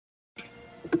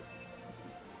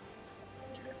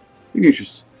Hey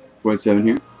guys, Void7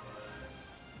 here.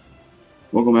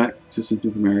 Welcome back to some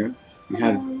Super Mario. We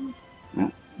had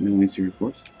Melanie's here, of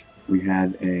course. We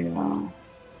had a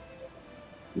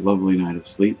lovely night of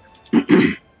sleep,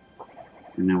 and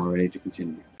now we're ready to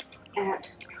continue.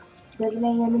 At 7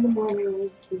 a.m. in the morning,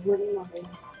 we wouldn't love it.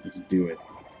 Let's do it.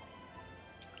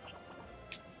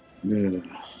 Ugh.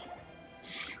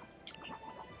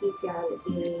 You gotta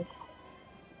be.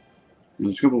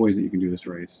 There's a couple ways that you can do this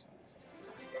race.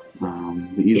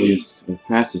 The easiest, or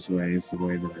fastest way is the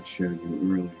way that I showed you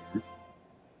earlier.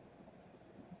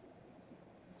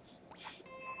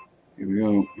 Here we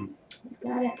go. You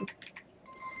got it.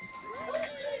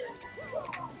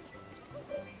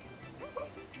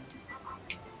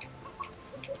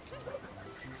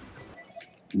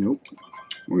 Nope.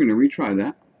 We're going to retry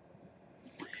that.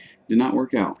 Did not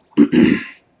work out. So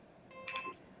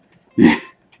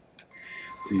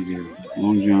you do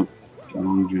long jump,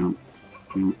 jump.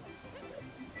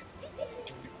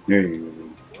 There you go.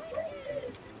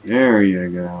 There you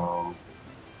go.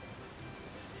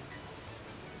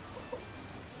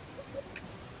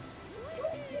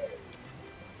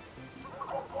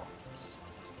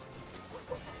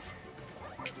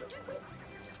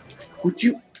 Would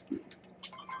you?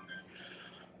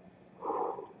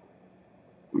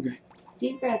 Okay.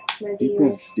 Deep breaths, my Deep dear.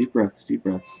 breaths, deep breaths, deep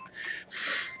breaths.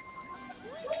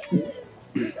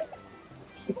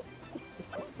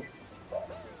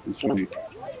 That's right.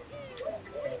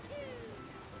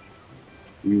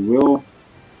 We will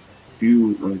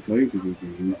do what I tell you to do,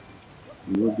 James.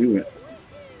 We will do it.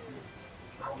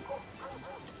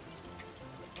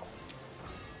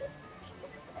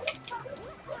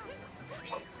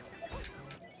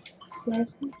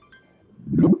 Seriously?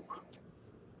 Nope.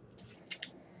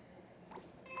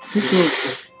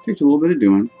 Takes a little bit of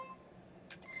doing.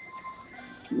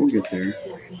 We'll get there.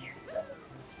 Sorry.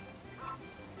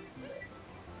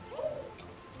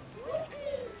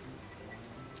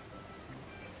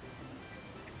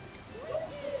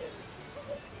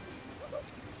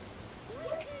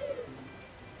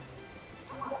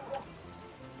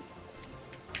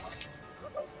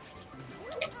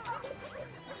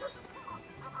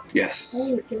 Yes.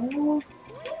 There you go.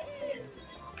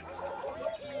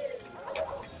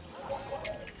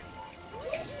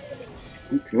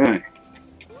 Okay.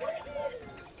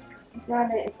 Got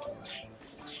it.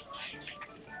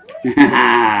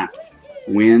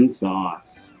 Win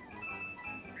sauce.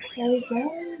 There you go.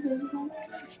 There you go.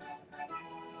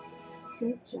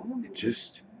 Good job.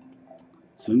 Just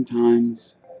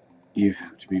sometimes you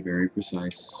have to be very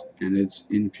precise, and it's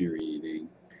infuriating.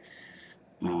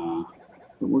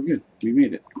 But we're good. We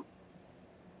made it.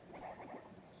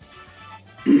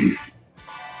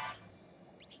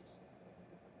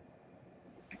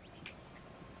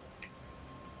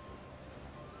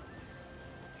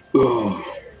 Oh.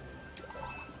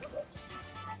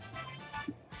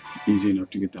 Easy enough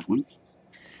to get that one.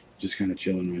 Just kind of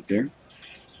chilling right there.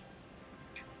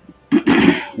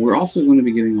 We're also going to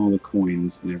be getting all the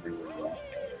coins and everywhere,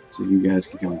 so you guys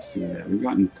can kind of see that. We've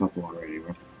gotten a couple already.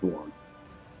 We're up to 4.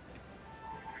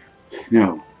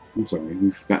 No, I'm sorry.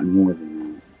 We've gotten more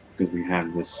than that because we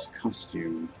have this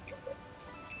costume.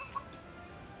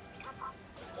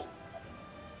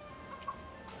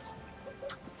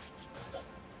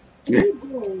 What are you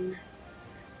doing?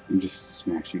 I'm just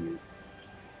smashing it.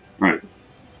 Alright.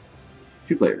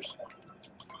 2 players.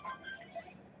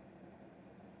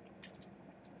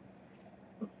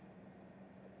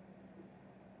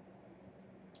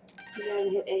 You gotta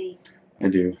hit A. I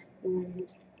do.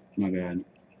 And My bad.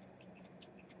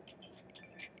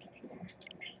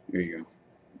 There you go.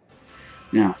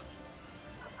 Now,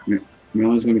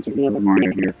 Melanie's going to be talking about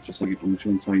Mario here for just a second. I'm just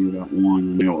going to tell you about 1 I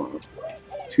know of.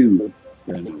 2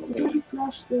 that I know of. did you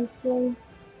smash the thing?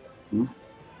 Huh?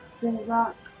 The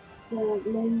rock, the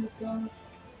moon thing?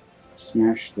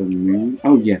 Smash the moon?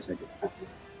 Oh, yes, I did. Okay.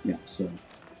 Yeah, so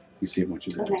you see a bunch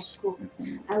of those. Okay, cool.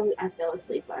 I fell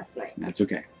asleep last night That's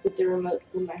okay. with the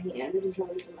remotes in my hand, the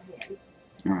controllers in my hand.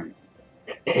 Alright.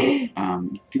 Do you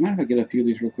mind if I get a few of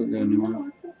these real quick that I know of? No,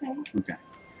 it's okay. Okay.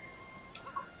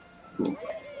 Cool.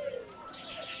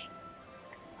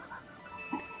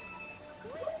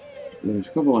 There's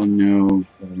a couple I know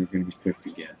that are going to be quick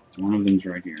to get. One of them's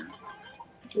right here.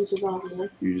 Which is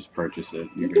obvious. You just purchase it.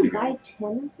 You You're can good to buy go.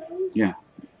 10 of those? Yeah.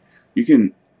 You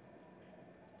can,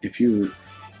 if you,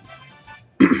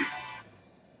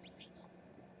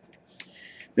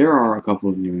 there are a couple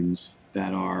of moons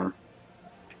that are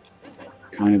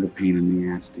kind of a pain in the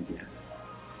ass to get.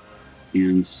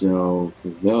 And so for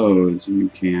those, you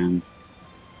can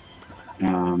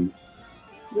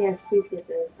Yes, please get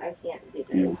those. I can't do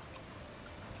those.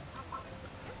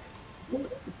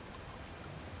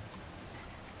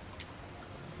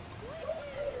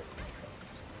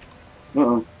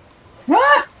 Uh-oh.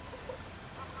 Ah!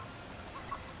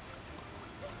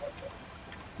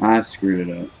 I screwed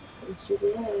it up.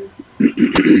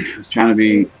 I was trying to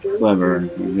be clever, and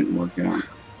it didn't work out.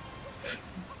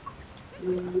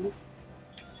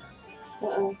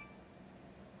 Uh-oh.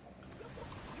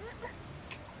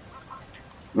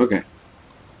 Okay.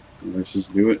 Let's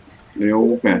just do it the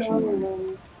old-fashioned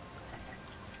way.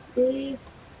 See?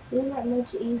 Isn't that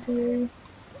much easier?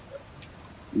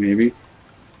 Maybe.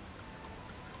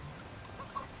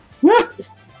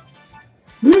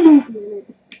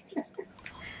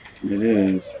 It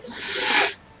is.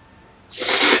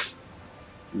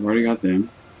 I've already got them.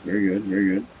 Very good, very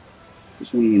good.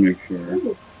 Just wanted to make sure.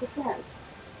 Ooh, what's that?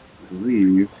 I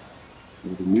believe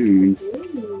there's a moon.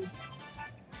 Ooh.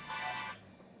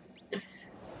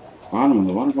 Bottom of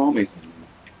the waterfall basin.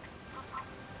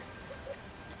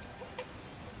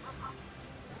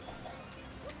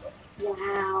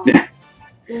 Wow.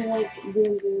 They're like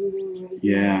boom, boom, boom. Right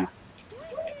Yeah.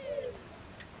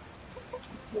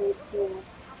 It's really cool.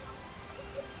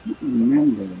 I don't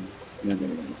remember. Yeah, there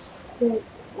it is.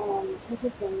 There's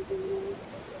purple ones in there.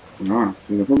 There are.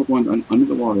 There's a purple one under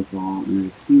the waterfall, and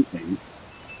there's a pink thing.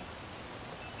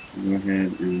 I'll go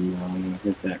ahead and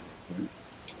hit that real quick.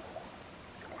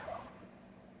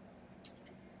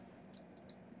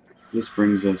 This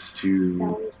brings us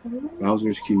to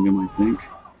Bowser's Kingdom, I think,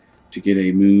 to get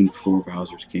a moon for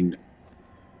Bowser's Kingdom.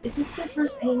 Is this the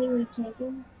first painting we've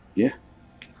taken? Yeah.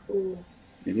 Ooh.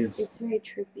 It is. It's very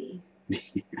trippy.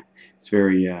 It's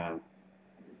very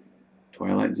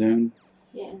Twilight Zone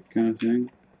kind of thing.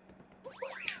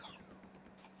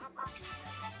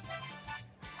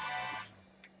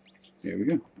 There we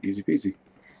go. Easy peasy.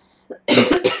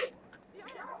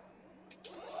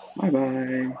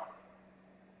 Bye-bye.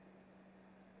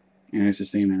 And it's the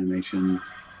same animation.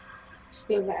 To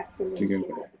go back to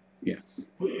Yeah.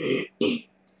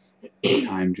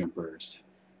 Time jumpers.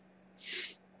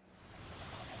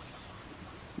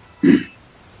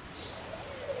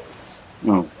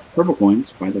 Oh, purple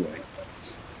coins, by the way.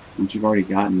 Once you've already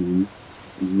gotten them,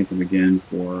 you can get them again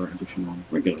for additional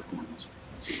regular coins.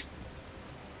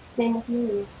 Same with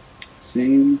moons.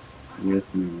 Same with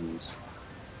moons.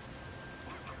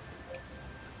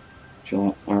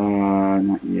 Shall I?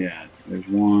 Not yet. There's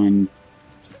one.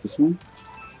 Is it this one?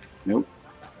 Nope.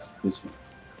 It's this one.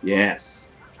 Yes.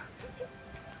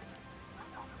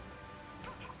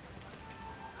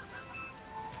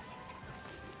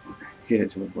 Okay. Hit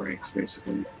it till it breaks,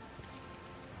 basically.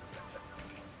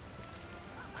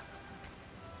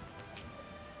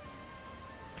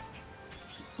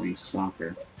 Playing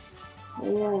soccer.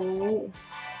 Alright.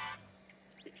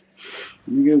 Let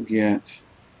me go get,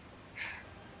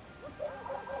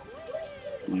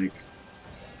 like,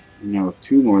 no,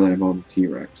 2 more that involve the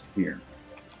T-Rex here.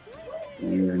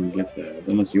 And you're going to get those,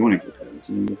 unless you want to get those.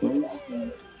 You want to get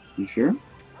those? You sure?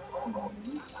 I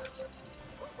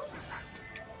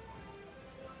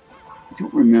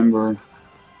don't remember.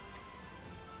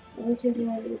 Are we taking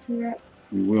over the T-Rex?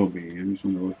 You will be. I just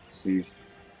want to look to see.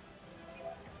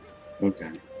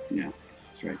 Okay, yeah,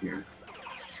 it's right here.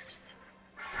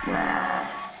 Wow.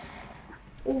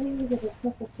 Oh, we need to get those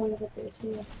purple coins up there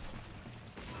too.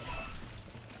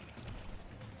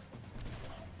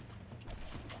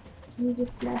 Can you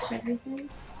just smash everything?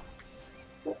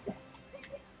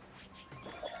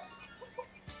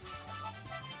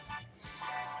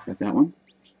 Got that one?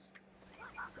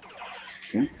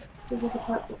 Okay. Those are the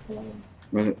purple coins.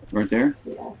 Right there?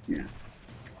 Yeah. Yeah.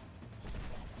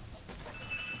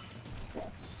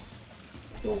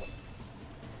 Cool.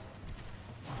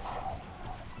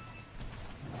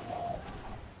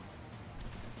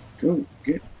 Go,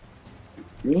 get.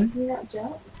 Really? Can you not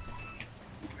jump?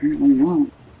 Apparently not.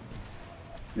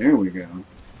 There we go.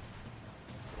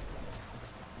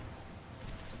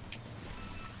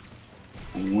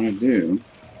 What we want to do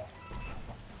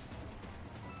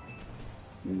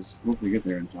is hopefully get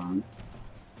there in time.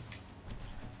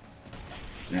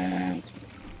 That's what.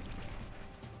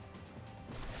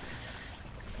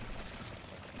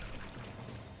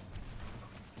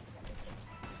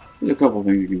 There's a couple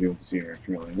things you can do with the T-Rex,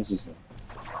 really. This is a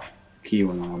key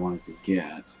one that I wanted to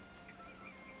get.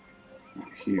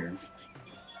 Right here.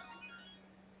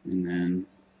 And then...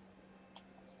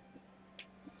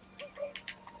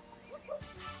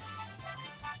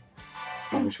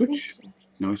 Now we switch.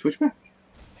 Now we switch back.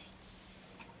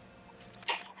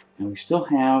 And we still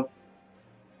have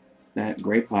that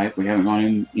gray pipe. We haven't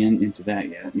gone into that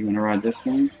yet. You want to ride this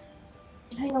thing?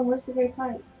 Hang on, where's the gray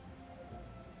pipe?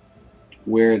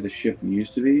 where the ship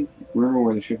used to be. Remember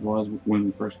where the ship was when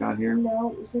we first got here?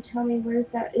 No, so tell me, where's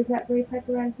that? Is that gray pipe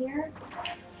around here?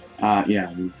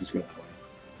 Yeah, we just go that way.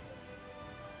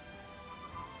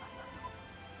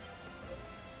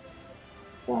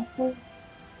 That's one.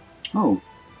 Oh,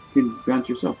 you found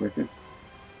yourself right there.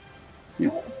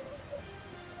 Yeah.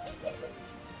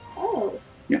 Oh.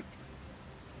 Yeah.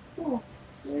 Oh,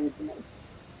 where is it?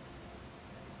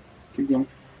 Keep going.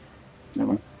 That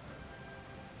way.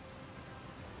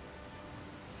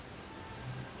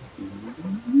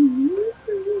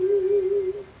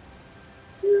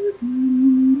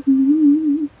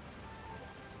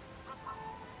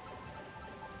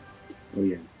 Oh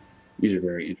yeah, these are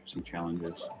very interesting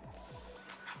challenges.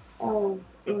 Oh.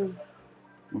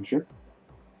 I'm sure.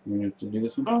 You want to do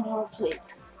this one? Oh,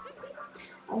 please.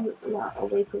 I'm not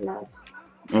awake enough.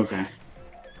 Okay.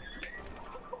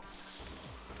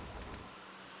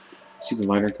 See the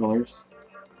lighter colors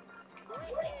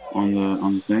on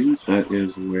the things? That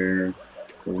is where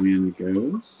the wind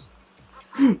goes.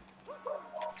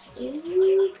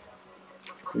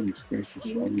 Goodness gracious,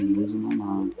 I'm losing my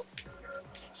mind.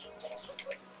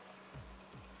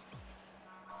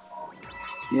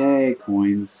 Yay,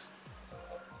 coins.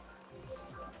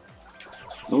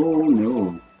 Oh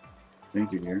no.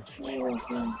 Thank you, dear.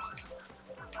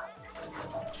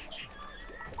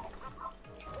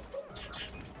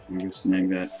 I'm gonna snag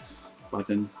that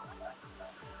button.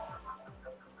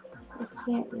 I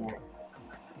can't yet.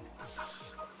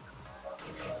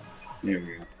 There we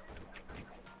go.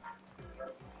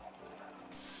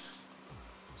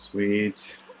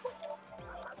 Sweet.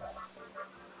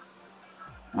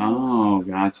 Oh,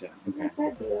 gotcha. Okay. What does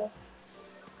that do?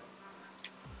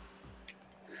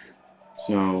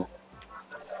 So,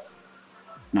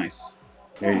 nice.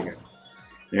 There you go.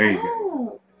 There you go.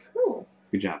 Oh, cool.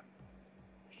 Good job.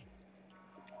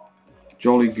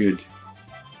 Jolly good.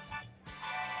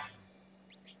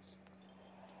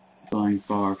 Flying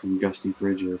far from gusty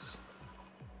bridges.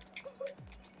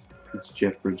 It's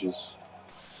Jeff Bridges.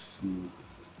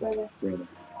 Brother.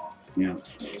 Yeah.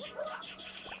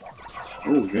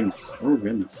 Oh goodness. Oh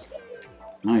goodness.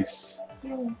 Nice.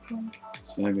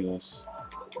 It's fabulous.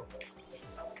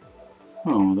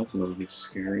 Oh, that's a little bit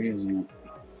scary, isn't it?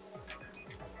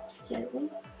 Slightly.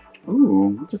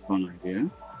 Ooh, that's a fun idea.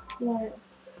 What?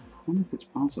 I wonder if it's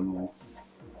possible.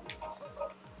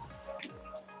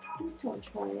 Please don't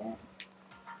try it.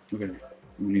 Okay,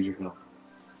 we need your help.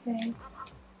 Okay.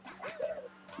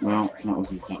 Well, that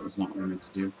was not what I meant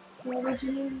to do. What would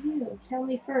you need to do? Tell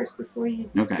me first before you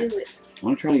do it. I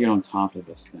want to try to get on top of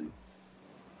this thing.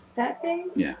 That thing?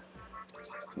 Yeah.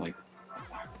 Like.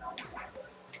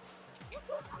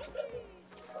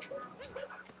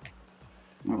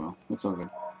 Oh well, that's all good.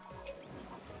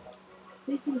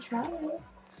 We can try it.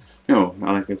 No,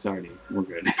 like it's already, we're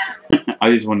good.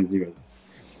 I just want to zero.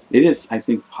 It is, I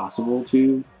think, possible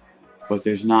to, but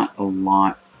there's not a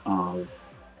lot of.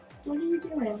 What are you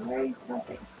doing? Why are you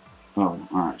stopping? Oh,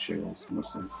 alright, sure, that's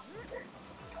mostly.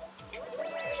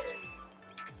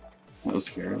 That was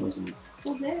scary, wasn't it?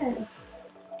 Well, then.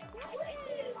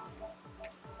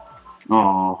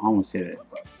 Oh, I almost hit it.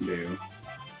 Boo.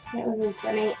 That wasn't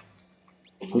funny.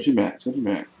 Switching back, switching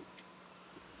back.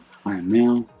 I am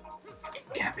now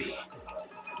Cappy.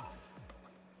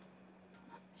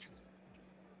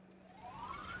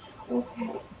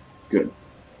 Okay. Good.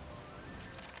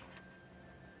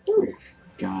 Ooh. We've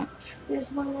got.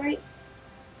 There's one right.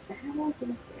 How do I get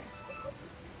up there?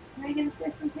 Can I get up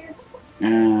there from here?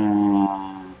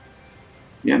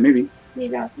 Yeah, maybe. Can you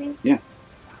bounce me? Yeah.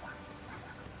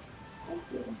 Thank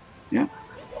you. Yeah.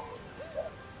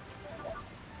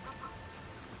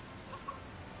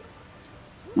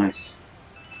 Nice.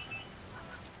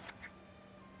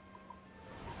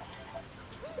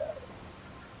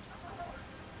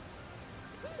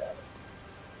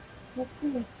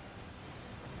 Okay.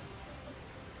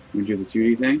 We do the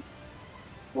 2D thing?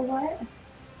 For what?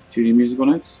 2D musical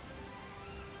notes?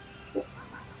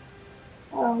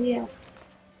 Oh, yes.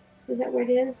 Is that where it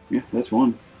is? Yeah, that's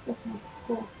one. Okay,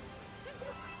 cool.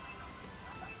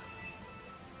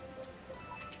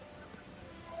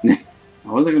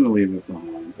 I wasn't going to leave it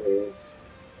behind.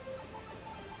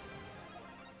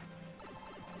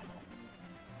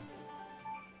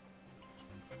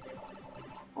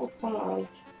 Oh, come on.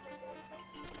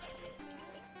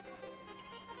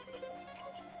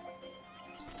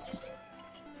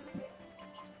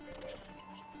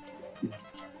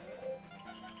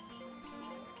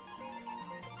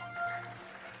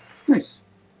 Nice.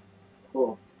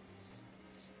 Cool.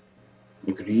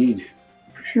 Agreed.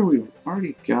 I'm pretty sure we've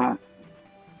already got.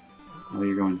 Oh,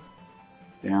 you're going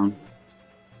down?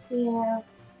 Yeah.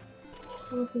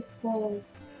 with his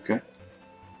clothes. Okay.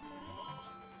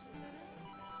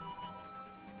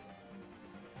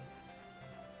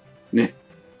 Yeah.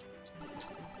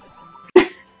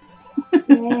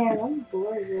 Man, I'm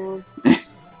bored, bro.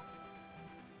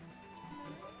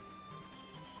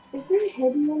 Is there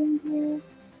hidden in here?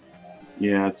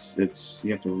 Yeah, it's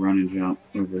you have to run and jump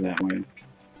over that way.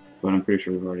 But I'm pretty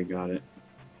sure we've already got it.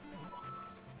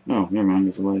 Oh, never mind,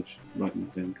 there's a ledge button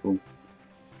then, cool.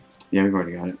 Yeah, we've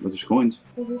already got it. But there's coins.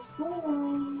 There's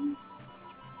coins.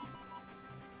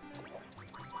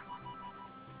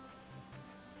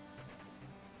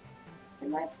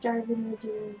 Am I starving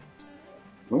again?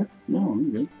 What? No,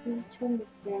 I'm good. My tummy's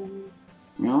growling.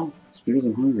 Well, it's because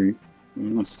I'm hungry.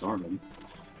 I'm not starving.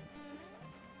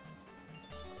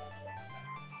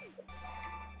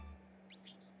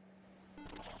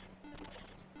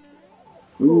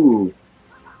 Ooh,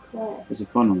 What? there's a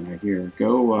fun one right here.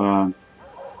 Go,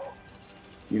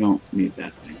 you don't need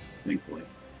that thing, thankfully.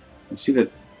 You see the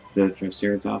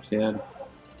Triceratops head?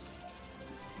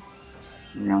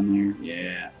 Around there?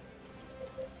 Yeah.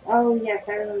 Oh, yes,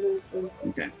 I remember this one.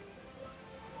 Okay.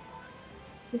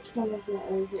 Which one is that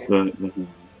right It's here? the horn.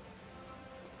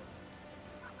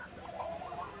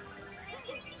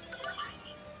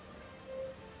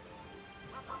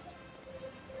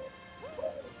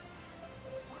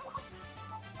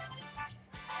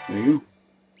 There you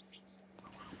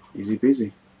go. Easy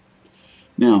peasy.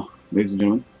 Now, ladies and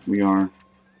gentlemen, we are out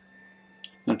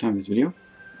of time for this video.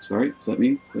 Sorry, is that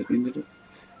me? Is that me that did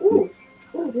it? Ooh!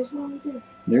 Ooh, there's one right there.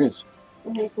 There is.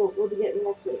 Okay, cool. We'll get in the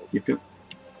next video. Yep, yep.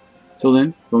 Till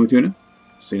then, going tuna.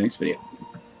 See you next video.